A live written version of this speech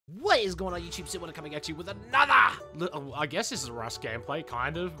What is going on, YouTube? SerWinter coming at you with another... I guess this is a Rust gameplay,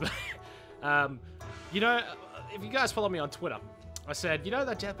 kind of. You know, if you guys follow me on Twitter, I said, you know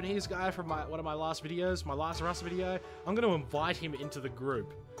that Japanese guy from one of my last videos, my last Rust video? I'm going to invite him into the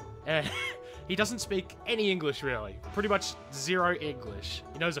group. And he doesn't speak any English, really. Pretty much zero English.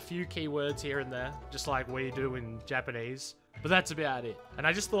 He knows a few keywords here and there, just like we do in Japanese. But that's about it. And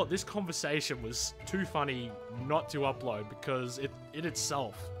I just thought this conversation was too funny not to upload because it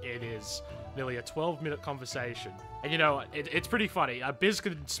itself, it is nearly a 12-minute conversation. And you know, it's pretty funny. Bizz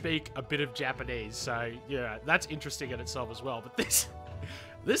can speak a bit of Japanese, so yeah, that's interesting in itself as well. But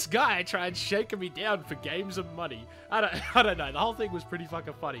this guy tried shaking me down for games of money. I don't know. The whole thing was pretty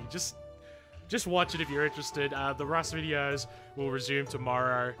fucking funny. Just watch it if you're interested. The Rust videos will resume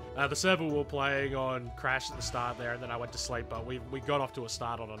tomorrow. The server we were playing on crashed at the start there, and then I went to sleep, but we got off to a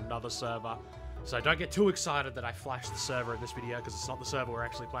start on another server. So don't get too excited that I flashed the server in this video, because it's not the server we're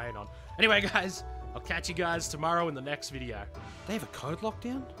actually playing on. Anyway, guys, I'll catch you guys tomorrow in the next video. They have a code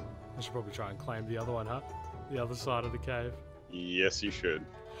lockdown? I should probably try and claim the other one, huh? The other side of the cave. Yes, you should.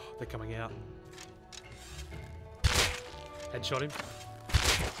 They're coming out. Headshot him.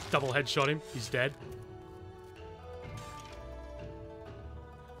 Double headshot him. He's dead.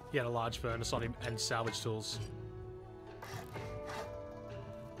 He had a large furnace on him and salvage tools.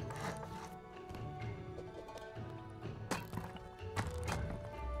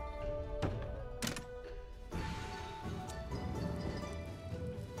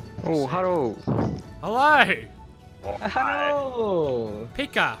 Oh, hello. Hello! Oh, Hello.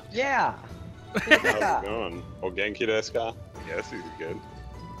 Pika! Yeah. how's it going? O genki desu ka? Yes, he's good.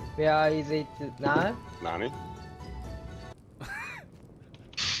 Where is it now? Nani?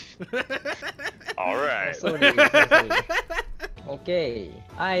 Alright. Sorry. Okay.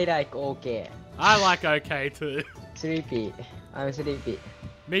 I like okay. I like okay too. Sleepy. I'm sleepy.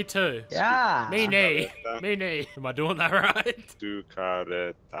 Me too. Yeah. Me knee. Me knee. Am I doing that right?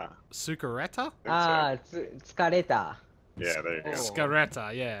 Tsukareta. Sukareta? Tsukareta. Yeah, there you go.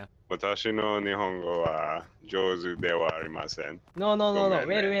 Scaretta, yeah. Watashi no nihongo wa jouzu de wa arimasen. No. Gomen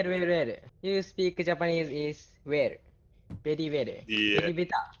Well. ne. You speak Japanese is well. Very well. Yeah. Very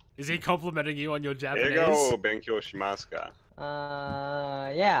better. Is he complimenting you on your Japanese? Eiga wo benkyou shimasu ka?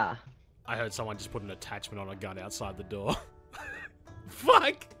 Yeah. I heard someone just put an attachment on a gun outside the door.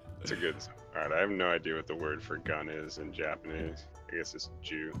 Fuck! That's a good. Alright, I have no idea what the word for gun is in Japanese. I guess it's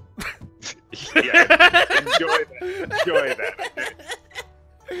Jew. Yeah, enjoy that.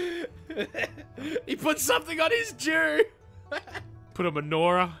 He put something on his Jew! Put a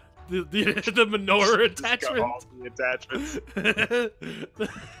menorah. The menorah attachment. Got all the attachments.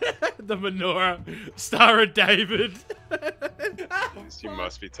 The menorah. Star of David. You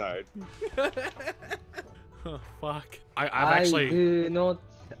must be tired. Oh, fuck. I'm actually... I do not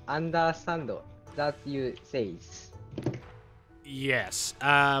understand that you say. Yes.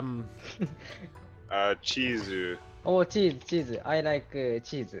 Cheese. Oh, cheese. I like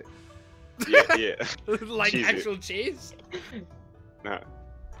cheese. Yeah. Like Cheese. actual cheese? No.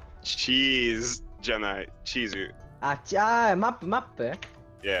 Cheese じゃない。Cheese. Map? Yeah,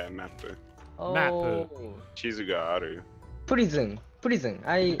 map. Oh. Cheese がある。Prison. He's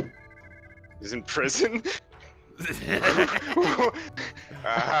in prison?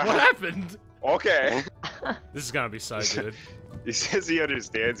 What happened? Okay. This is gonna be so good. He says he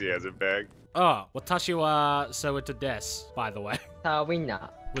understands he has a bag. Oh, watashi wa SerWinter desu, by the way. Winner.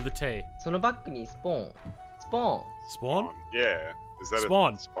 With a T. そのバックにスポーン。Spawn? Yeah. Is that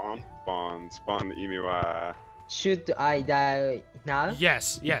Spawn. A spawn? Spawn の意味は Should I die now?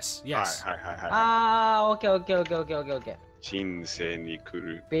 Yes. はい。Okay. 人生に来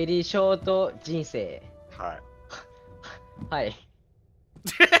る。 Very short 人生。はい。はい。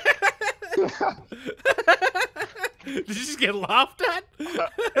Did you just get laughed at?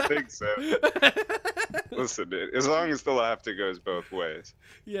 I think so. Listen, dude, as long as the laughter goes both ways.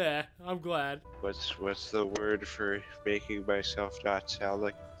 Yeah, I'm glad. What's the word for making myself not sound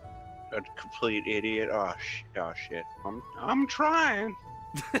like a complete idiot? Oh shit. I'm trying.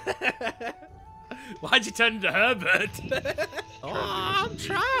 Why'd you turn into Herbert? Oh, I'm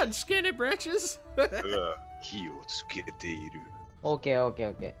trying, skinny britches. Okay.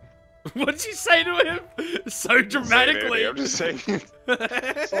 What did you say to him? So dramatically. I'm just saying it.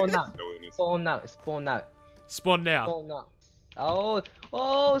 Spawn now. Spawn now. Oh,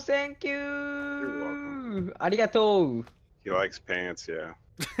 thank you. You're welcome. ありがとう。 He likes pants, yeah.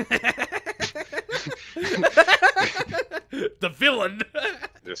 The villain.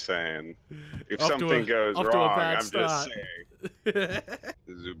 Just saying. If Off to something goes off to a wrong, bad I'm start. just saying.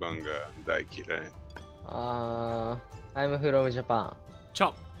 Zubanga daikirai. I'm from Japan.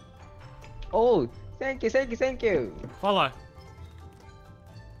 Chop. Oh, thank you, thank you, thank you. Follow.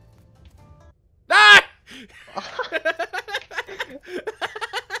 No!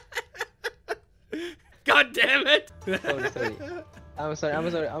 God damn it! Sorry, sorry. I'm sorry,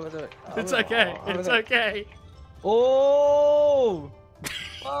 I'm sorry, I'm sorry. It's okay. It's okay. Oh!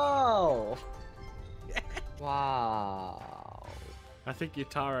 Wow! Wow. I think your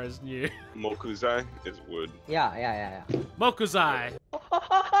Taro is new. Mokuzai is wood. Yeah. Mokuzai.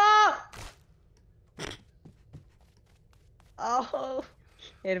 Oh!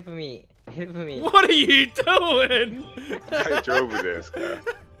 Help me. Help me. What are you doing? I drove this guy.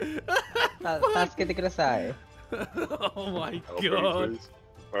 助けてください。 Oh my Help me, god. please.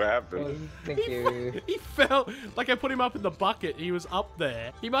 What happened? Thank you. He fell, like I put him up in the bucket, he was up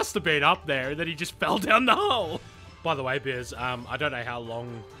there. He must have been up there and then he just fell down the hole. By the way, Bizz, I don't know how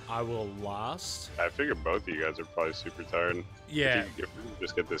long I will last. I figure both of you guys are probably super tired. Yeah, If you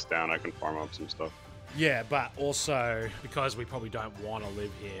just get this down, I can farm up some stuff. yeah, but also, because we probably don't want to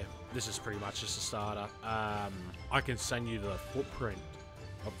live here, this is pretty much just a starter. I can send you the footprint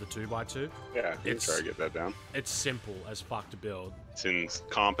of the 2x2. Yeah, you can It's- try to get that down. It's simple as fuck to build. It's in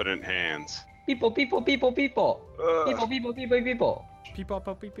competent hands. People. People. Ugh. People. Peep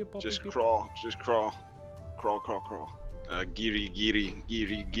up, peep, peep, Just peep, peep. crawl, just crawl. Crawl.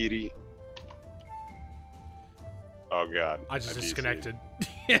 Giri. Oh god. I just DC. disconnected.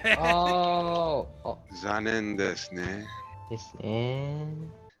 Oh. Oh. Zanen desu ne. ですね。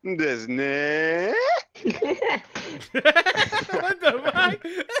Desu ne. What the fuck?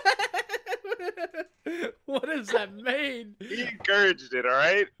 What does that mean? He encouraged it,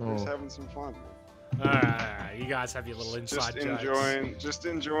 alright? Oh. Just having some fun. Alright, you guys have your little inside jokes. Just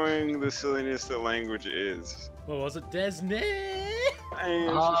enjoying the silliness that language is. What was it? Disney? Hey,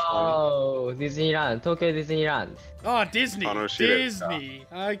 it's just fun. Oh, ディズニーランド、東京ディズニーランド。 Oh, Disney. Oh, no, shit, it's Disney.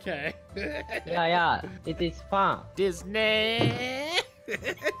 Okay. Yeah, it is fun. Disney.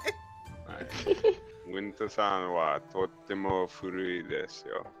 ウィントさんはとっても古いです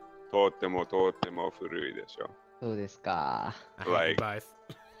よ。とっても古いですよ。そうですか。 I hate you Like- both.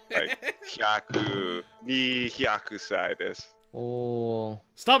 Like 100、200歳です。おー。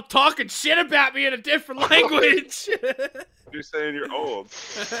 Stop talking shit about me in a different language. You're saying you're old.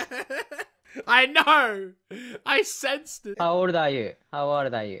 I know. I sensed it. How old are you? How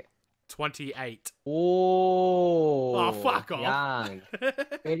old are you? 28. Oh. Oh, fuck off. Young.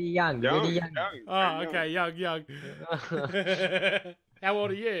 Very young. Very young. Oh, okay, young. How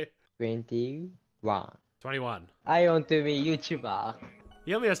old are you? 21. 21. I want to be YouTuber.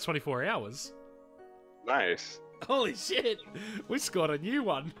 He only has 24 hours. Nice. Holy shit. We scored a new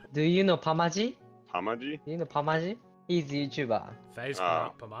one. Do you know Pamaji? Hamaji? Do you know Pamaji? He's YouTuber. FaZe Ah.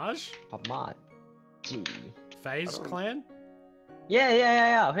 Pomage? Pamaji. FaZe I don't- Clan?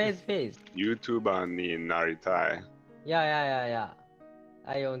 Yeah. Face. YouTuber になりたい。 Yeah.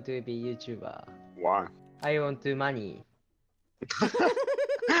 I want to be YouTuber. Why? I want to money.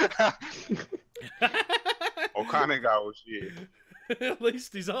 お金が欲しい。At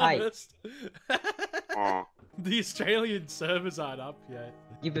least he's Hi. honest. うん。 The Australian servers aren't up yet.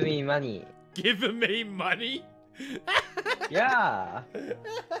 Give me money. Giving me money? Yeah.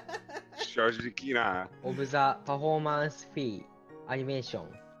 正直な。 Of the performance fee animation.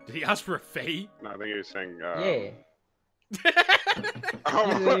 Did he ask for a fee? No, I think you're saying. Yeah. Oh,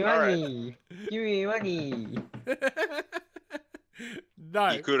 Give me alright. money. Give me money.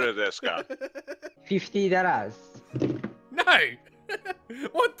 No. いくらですか$50. No!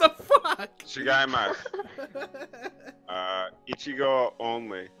 What the fuck? 違います。いちご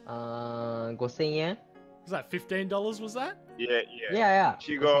only. 5000円 Was that $15, was that? Yeah. Yeah. い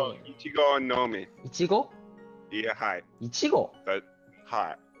ちごのみ。いちごいや、はい。いちご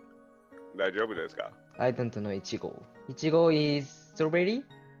はい。大丈夫ですか I don't know いちご。いちご is strawberry?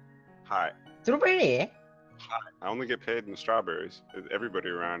 はい。 Strawberry? I only get paid in strawberries. Everybody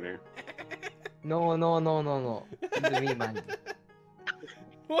around here. No. Give me money.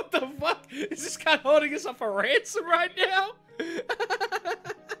 What the fuck? Is this guy holding us up for ransom right now?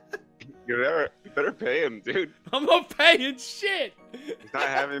 You better pay him, dude. I'm not paying shit. He's not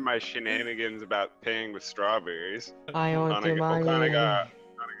having my shenanigans about paying with strawberries. I want お金 money. があ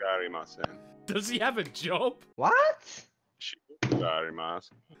りません。 Does he have a job? What? 仕事がありま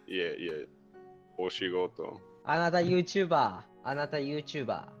す。いえ。お仕事。あなた YouTuber. あなた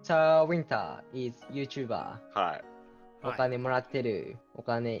YouTuber. SerWinter is YouTuber. はい。お金もらってる。お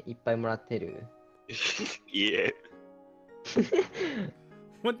金いっぱいもらってる。いえ。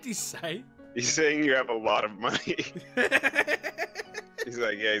What did he say? He's saying you have a lot of money. He's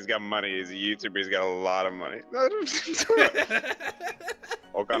like, yeah, he's got money. He's a YouTuber. He's got a lot of money.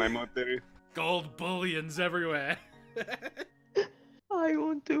 お金持ってる Gold bullions everywhere. I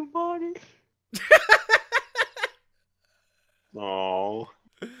want to money. Oh,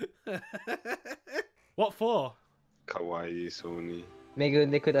 What for? kawaii Sony. 恵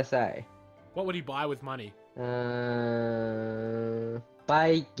んでください。 What would he buy with money?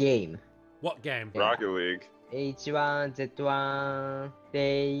 Buy game. What game? Rocket League. H1, Z1,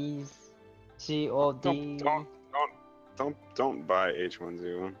 Days, COD. Don't buy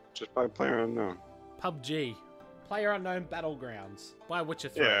H1Z1. Just buy PlayerUnknown. PUBG. PlayerUnknown Battlegrounds. Buy Witcher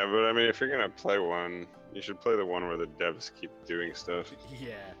 3. Yeah, but I mean, if you're gonna play one, you should play the one where the devs keep doing stuff.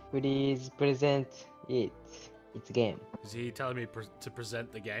 Yeah. Please present it. It's a game. Is he telling me to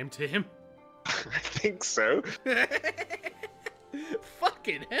present the game to him? I think so.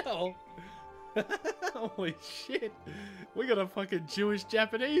 Fucking hell. Holy shit. We got a fucking Jewish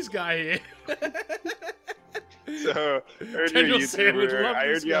Japanese guy here. So, I heard General you're a Sam would YouTuber. love I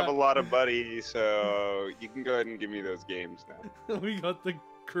this heard you have guy. a lot of buddies, so you can go ahead and give me those games now. We got the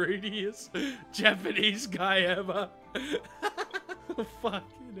greediest Japanese guy ever.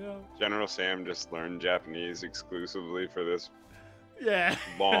 Fucking hell. General Sam just learned Japanese exclusively for this Yeah.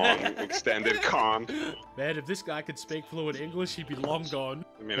 long, extended con. Man, if this guy could speak fluent English, he'd be long gone.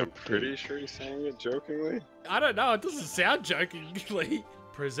 I mean, I'm pretty sure he's saying it jokingly. I don't know, it doesn't sound jokingly.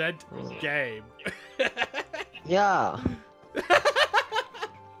 Present game. Yeah.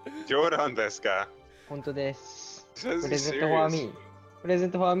 冗談ですか? 本当です。 Says he's Present for serious. me.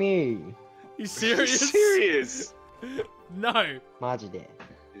 Present for me. You serious? Serious. No. マジで。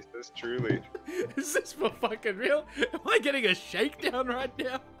 He says truly. Is this for fucking real? Am I getting a shakedown right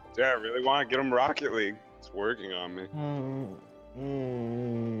now? Yeah, I really want to get him Rocket League. It's working on me.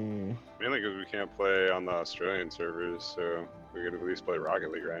 Mainly because we can't play on the Australian servers, so we could at least play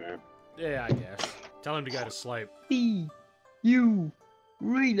Rocket League right now. Yeah, I guess. Tell him to go to sleep. See you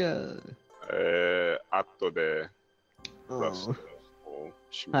later. 後でラストを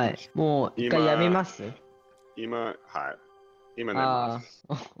しまはいす。。もう一回やめます今、はい。今寝あます。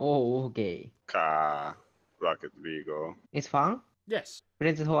あ、おう、OK。か、Rocket League を。 It's fun? Yes.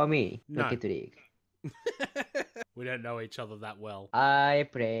 Present for me. No. Rocket League. We don't know each other that well. I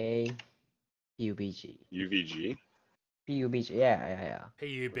play PUBG. UVG? PUBG, yeah.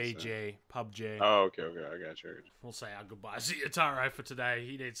 PUBG, PUBG. Oh, okay, I got you. We'll say our goodbyes to Yataro for today.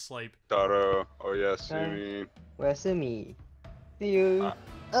 He needs sleep. Taro, oyasumi. おやすみ。See you.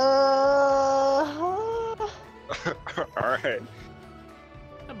 Alright.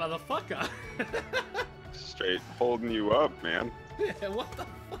 That motherfucker. Straight holding you up, man. Yeah, what the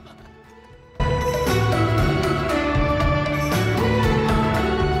fuck?